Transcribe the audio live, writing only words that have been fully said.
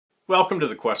Welcome to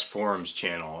the Quest Forums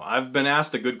channel. I've been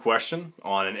asked a good question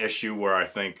on an issue where I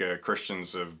think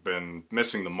Christians have been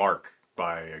missing the mark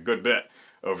by a good bit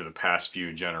over the past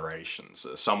few generations.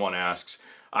 Someone asks,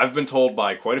 I've been told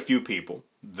by quite a few people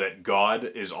that God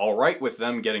is alright with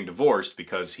them getting divorced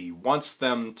because he wants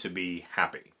them to be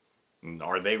happy. And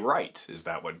are they right? Is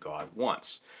that what God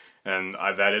wants? And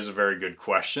that is a very good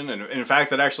question. And in fact,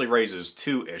 that actually raises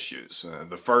two issues.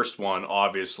 The first one,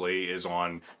 obviously, is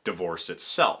on divorce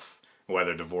itself,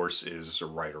 whether divorce is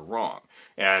right or wrong.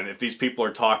 And if these people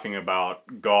are talking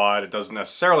about God, it doesn't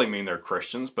necessarily mean they're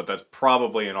Christians, but that's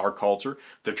probably in our culture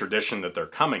the tradition that they're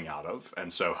coming out of.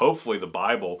 And so hopefully the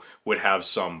Bible would have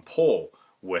some pull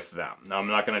with them. Now, I'm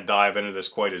not going to dive into this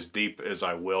quite as deep as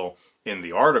I will in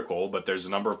the article, but there's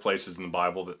a number of places in the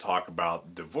Bible that talk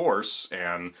about divorce,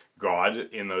 and God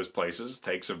in those places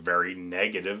takes a very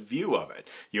negative view of it.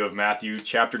 You have Matthew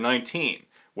chapter 19,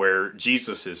 where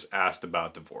Jesus is asked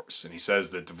about divorce, and he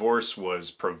says that divorce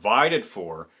was provided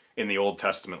for in the Old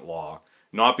Testament law,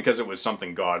 not because it was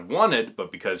something God wanted,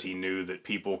 but because he knew that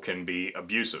people can be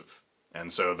abusive.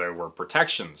 And so there were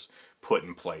protections put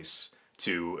in place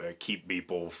to keep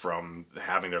people from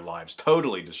having their lives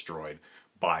totally destroyed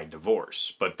by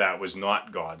divorce. But that was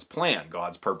not God's plan.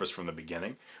 God's purpose from the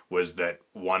beginning was that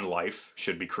one life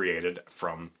should be created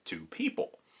from two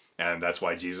people. And that's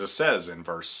why Jesus says in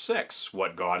verse 6,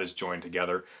 what God has joined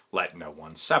together, let no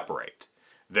one separate.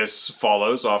 This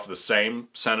follows off the same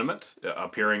sentiment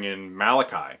appearing in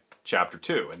Malachi chapter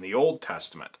 2 in the Old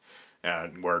Testament,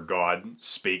 where God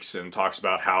speaks and talks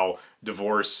about how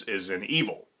divorce is an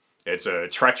evil. It's a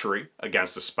treachery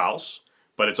against a spouse,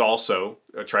 but it's also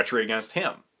a treachery against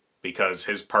him, because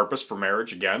his purpose for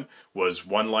marriage, again, was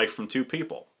one life from two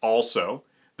people. Also,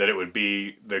 that it would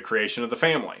be the creation of the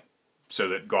family, so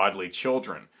that godly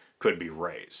children could be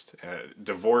raised.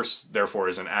 Divorce, therefore,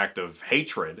 is an act of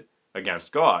hatred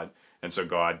against God, and so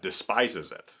God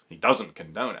despises it. He doesn't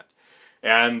condone it.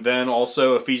 And then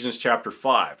also Ephesians chapter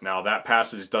 5. Now, that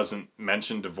passage doesn't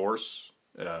mention divorce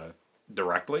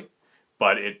directly,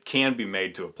 but it can be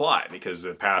made to apply, because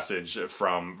the passage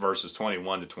from verses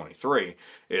 21 to 23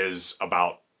 is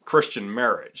about Christian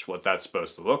marriage, what that's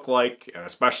supposed to look like, and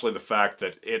especially the fact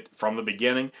that it, from the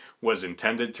beginning, was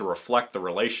intended to reflect the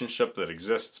relationship that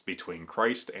exists between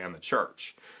Christ and the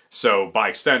church. So, by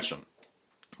extension,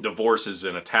 divorce is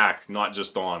an attack not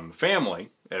just on the family,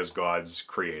 as God's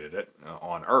created it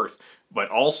on earth, but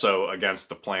also against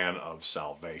the plan of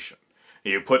salvation.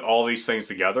 You put all these things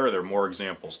together, there are more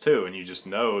examples too, and you just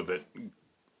know that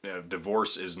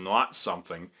divorce is not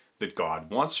something that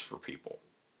God wants for people,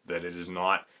 that it is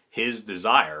not his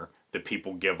desire that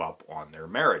people give up on their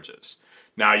marriages.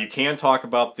 Now, you can talk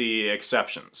about the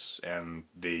exceptions, and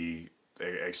the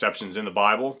exceptions in the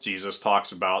Bible. Jesus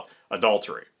talks about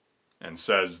adultery and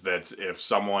says that if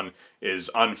someone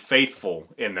is unfaithful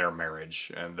in their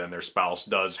marriage, and then their spouse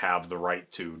does have the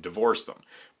right to divorce them.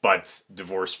 But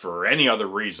divorce for any other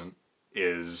reason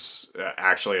is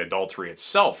actually adultery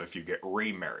itself if you get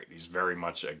remarried. He's very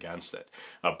much against it.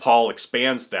 Paul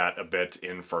expands that a bit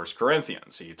in 1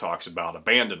 Corinthians. He talks about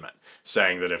abandonment,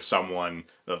 saying that if someone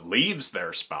leaves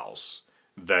their spouse,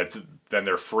 that then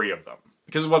they're free of them.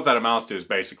 Because what that amounts to is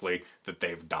basically that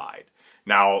they've died.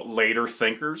 Now, later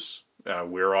thinkers,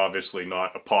 we're obviously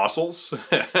not apostles,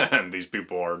 and these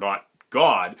people are not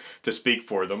God to speak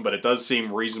for them, but it does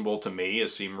seem reasonable to me, it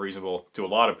seems reasonable to a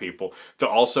lot of people, to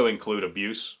also include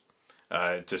abuse,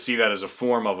 to see that as a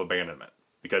form of abandonment.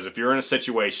 Because if you're in a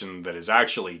situation that is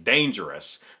actually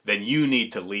dangerous, then you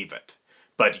need to leave it.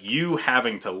 But you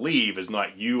having to leave is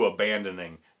not you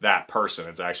abandoning that person,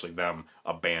 it's actually them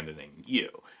abandoning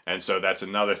you. And so that's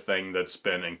another thing that's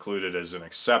been included as an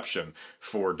exception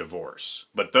for divorce.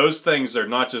 But those things are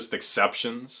not just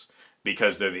exceptions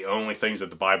because they're the only things that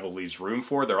the Bible leaves room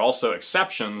for. They're also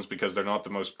exceptions because they're not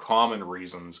the most common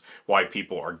reasons why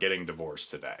people are getting divorced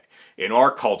today. In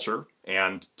our culture,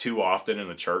 and too often in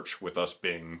the church, with us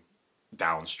being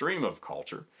downstream of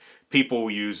culture,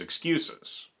 people use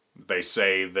excuses. They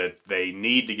say that they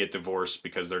need to get divorced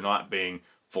because they're not being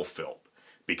fulfilled,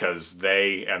 because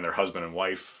they and their husband and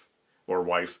wife or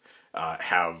wife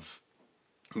have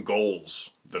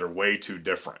goals that are way too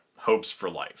different, hopes for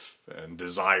life, and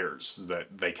desires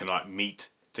that they cannot meet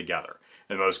together.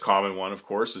 And the most common one, of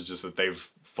course, is just that they've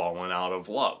fallen out of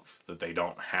love, that they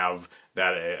don't have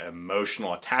that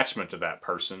emotional attachment to that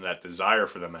person, that desire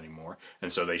for them anymore, and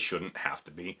so they shouldn't have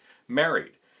to be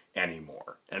married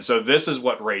anymore. And so this is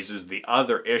what raises the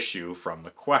other issue from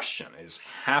the question, is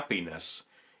happiness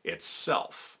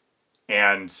itself.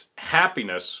 And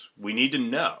happiness, we need to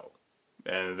know,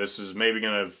 and this is maybe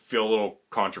going to feel a little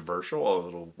controversial, a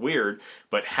little weird,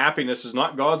 but happiness is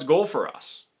not God's goal for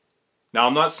us. Now,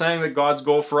 I'm not saying that God's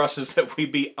goal for us is that we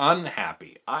be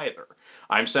unhappy either.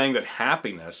 I'm saying that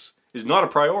happiness is not a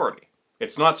priority.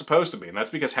 It's not supposed to be, and that's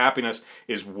because happiness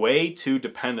is way too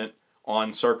dependent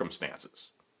on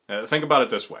circumstances. Think about it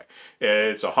this way.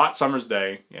 It's a hot summer's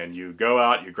day, and you go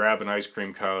out, you grab an ice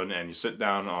cream cone, and you sit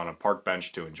down on a park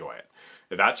bench to enjoy it.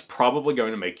 That's probably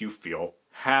going to make you feel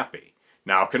happy.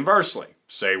 Now, conversely,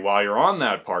 say while you're on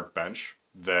that park bench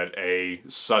that a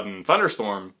sudden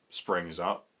thunderstorm springs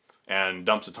up and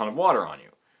dumps a ton of water on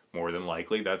you. More than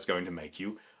likely, that's going to make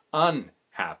you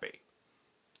unhappy.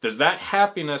 Does that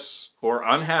happiness or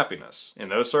unhappiness in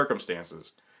those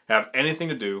circumstances have anything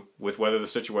to do with whether the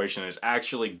situation is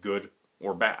actually good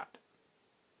or bad?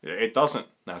 It doesn't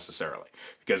necessarily.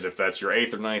 Because if that's your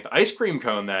 8th or 9th ice cream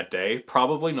cone that day,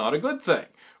 probably not a good thing.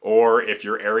 Or if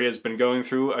your area's been going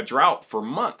through a drought for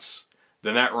months,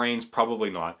 then that rain's probably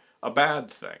not a bad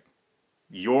thing.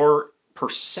 Your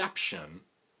perception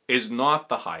is not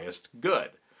the highest good.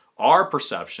 Our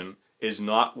perception is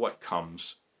not what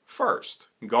comes first.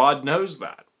 God knows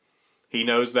that. He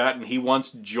knows that, and He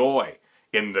wants joy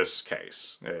in this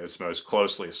case. It's most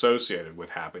closely associated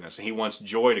with happiness. And He wants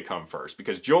joy to come first,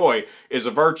 because joy is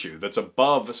a virtue that's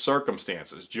above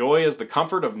circumstances. Joy is the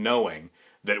comfort of knowing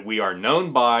that we are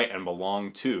known by and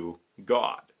belong to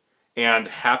God. And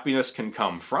happiness can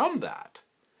come from that.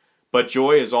 But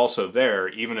joy is also there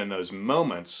even in those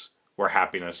moments where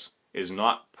happiness is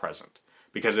not present,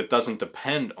 because it doesn't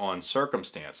depend on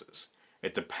circumstances.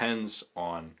 It depends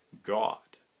on God.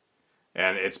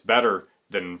 And it's better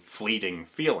than fleeting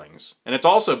feelings. And it's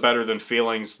also better than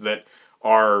feelings that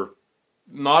are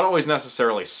not always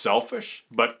necessarily selfish,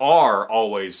 but are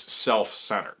always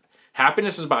self-centered.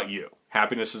 Happiness is about you.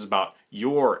 Happiness is about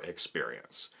your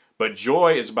experience. But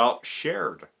joy is about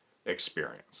shared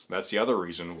experience. That's the other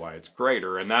reason why it's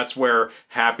greater. And that's where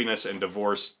happiness and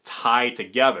divorce tie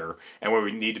together, and where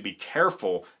we need to be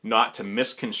careful not to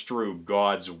misconstrue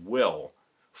God's will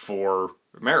for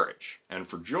marriage and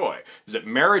for joy. Is that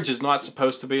marriage is not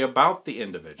supposed to be about the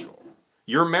individual.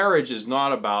 Your marriage is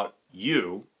not about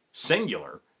you,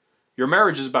 singular. Your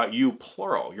marriage is about you,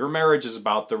 plural. Your marriage is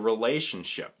about the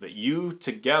relationship that you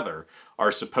together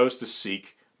are supposed to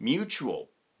seek mutual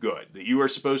good, that you are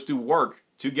supposed to work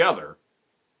together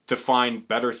to find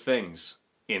better things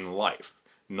in life,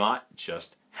 not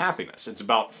just happiness. It's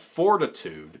about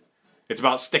fortitude. It's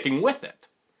about sticking with it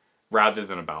rather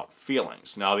than about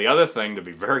feelings. Now, the other thing to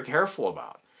be very careful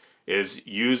about is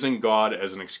using God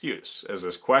as an excuse, as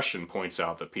this question points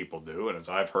out that people do, and as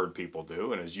I've heard people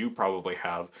do, and as you probably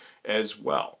have as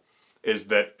well, is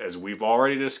that, as we've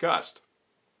already discussed,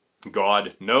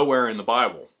 God nowhere in the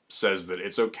Bible says that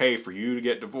it's okay for you to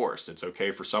get divorced. It's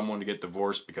okay for someone to get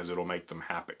divorced because it'll make them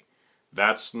happy.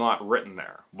 That's not written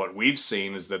there. What we've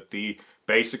seen is that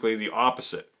basically the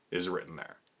opposite is written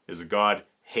there, is that God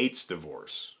hates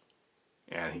divorce.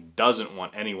 And He doesn't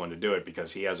want anyone to do it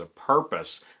because He has a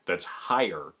purpose that's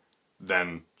higher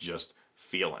than just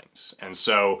feelings. And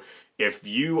so if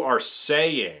you are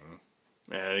saying,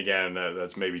 and again,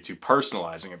 that's maybe too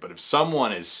personalizing it, but if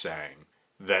someone is saying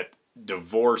that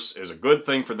divorce is a good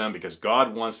thing for them because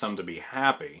God wants them to be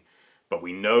happy, but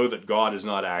we know that God is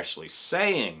not actually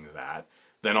saying that,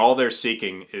 then all they're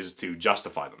seeking is to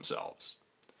justify themselves.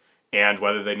 And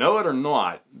whether they know it or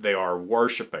not, they are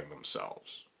worshiping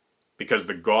themselves. Because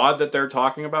the God that they're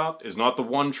talking about is not the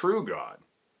one true God.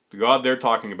 The God they're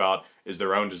talking about is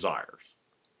their own desires.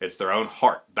 It's their own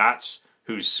heart. That's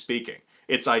who's speaking.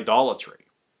 It's idolatry.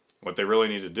 What they really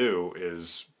need to do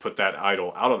is put that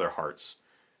idol out of their hearts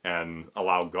and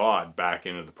allow God back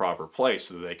into the proper place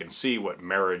so that they can see what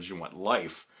marriage and what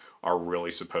life are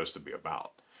really supposed to be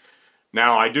about.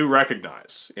 Now, I do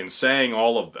recognize in saying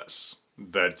all of this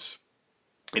that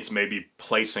it's maybe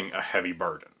placing a heavy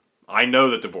burden. I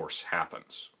know that divorce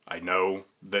happens. I know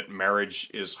that marriage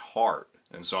is hard.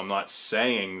 And so I'm not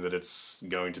saying that it's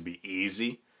going to be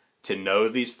easy to know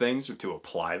these things or to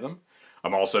apply them.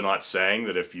 I'm also not saying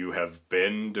that if you have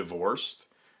been divorced,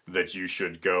 that you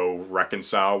should go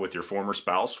reconcile with your former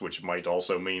spouse, which might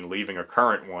also mean leaving a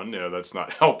current one. That's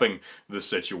not helping the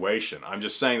situation. I'm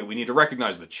just saying that we need to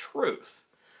recognize the truth.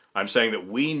 I'm saying that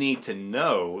we need to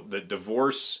know that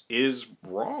divorce is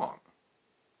wrong.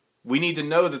 We need to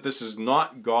know that this is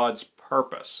not God's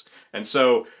purpose. And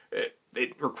so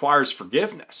it requires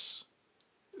forgiveness.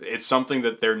 It's something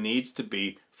that there needs to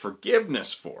be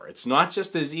forgiveness for. It's not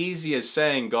just as easy as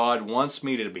saying God wants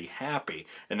me to be happy,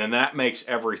 and then that makes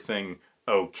everything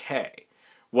okay.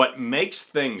 What makes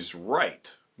things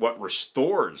right, what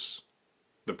restores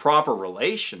the the proper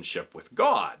relationship with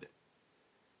God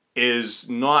is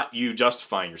not you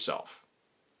justifying yourself.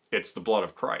 It's the blood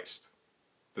of Christ.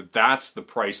 That's the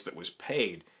price that was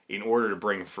paid in order to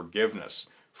bring forgiveness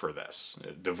for this.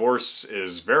 Divorce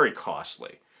is very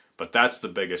costly, but that's the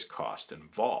biggest cost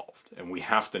involved. And we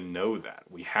have to know that.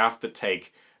 We have to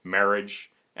take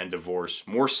marriage and divorce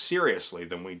more seriously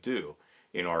than we do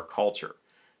in our culture.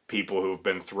 People who've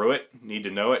been through it need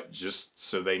to know it just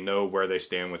so they know where they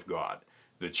stand with God.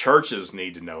 The churches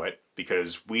need to know it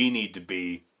because we need to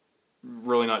be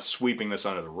really not sweeping this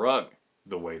under the rug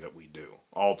the way that we do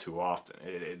all too often.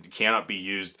 It cannot be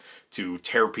used to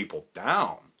tear people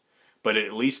down, but it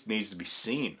at least needs to be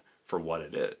seen for what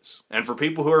it is. And for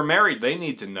people who are married, they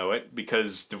need to know it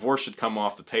because divorce should come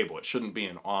off the table. It shouldn't be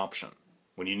an option.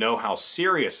 When you know how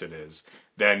serious it is,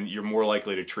 then you're more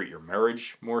likely to treat your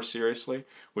marriage more seriously,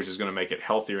 which is going to make it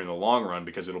healthier in the long run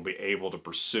because it'll be able to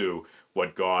pursue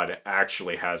what God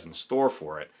actually has in store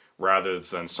for it, rather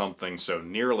than something so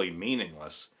nearly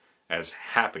meaningless as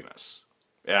happiness.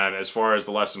 And as far as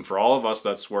the lesson for all of us,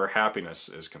 that's where happiness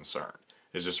is concerned,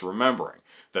 is just remembering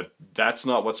that that's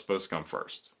not what's supposed to come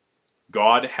first.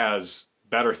 God has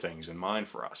better things in mind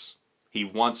for us. He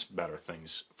wants better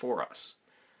things for us.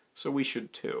 So we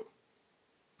should too.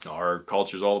 Our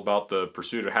culture is all about the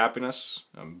pursuit of happiness,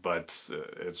 but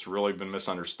it's really been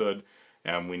misunderstood,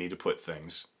 and we need to put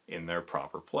things in their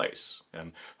proper place.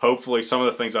 And hopefully some of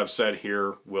the things I've said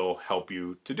here will help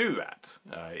you to do that.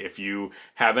 If you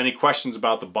have any questions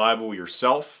about the Bible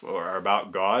yourself or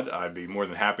about God, I'd be more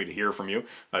than happy to hear from you.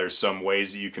 There's some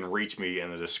ways that you can reach me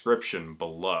in the description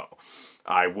below.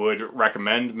 I would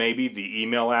recommend maybe the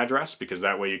email address because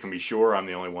that way you can be sure I'm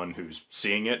the only one who's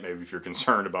seeing it. Maybe if you're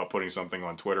concerned about putting something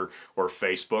on Twitter or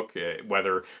Facebook,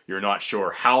 whether you're not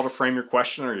sure how to frame your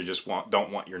question or you just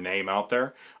don't want your name out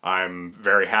there, I'm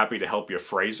very happy to help you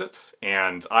phrase it.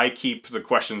 And I keep the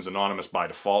questions anonymous by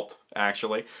default,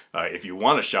 actually. If you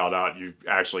want a shout out, you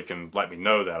actually can let me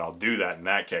know that. I'll do that in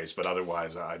that case, but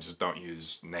otherwise I just don't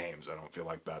use names. I don't feel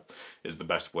like that is the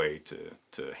best way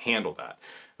to handle that.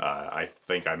 I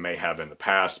think I may have in the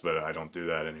past, but I don't do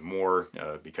that anymore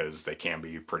because they can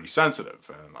be pretty sensitive,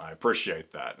 and I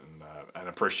appreciate that, and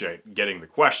appreciate getting the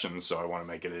questions, so I want to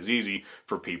make it as easy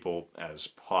for people as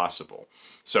possible.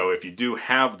 So if you do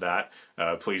have that,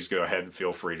 please go ahead and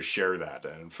feel free to share that.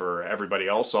 And for everybody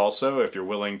else also, if you're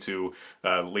willing to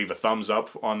leave a thumbs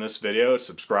up on this video,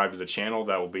 subscribe to the channel,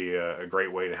 that will be a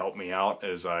great way to help me out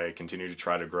as I continue to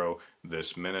try to grow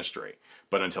this ministry.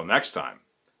 But until next time,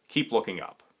 keep looking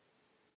up.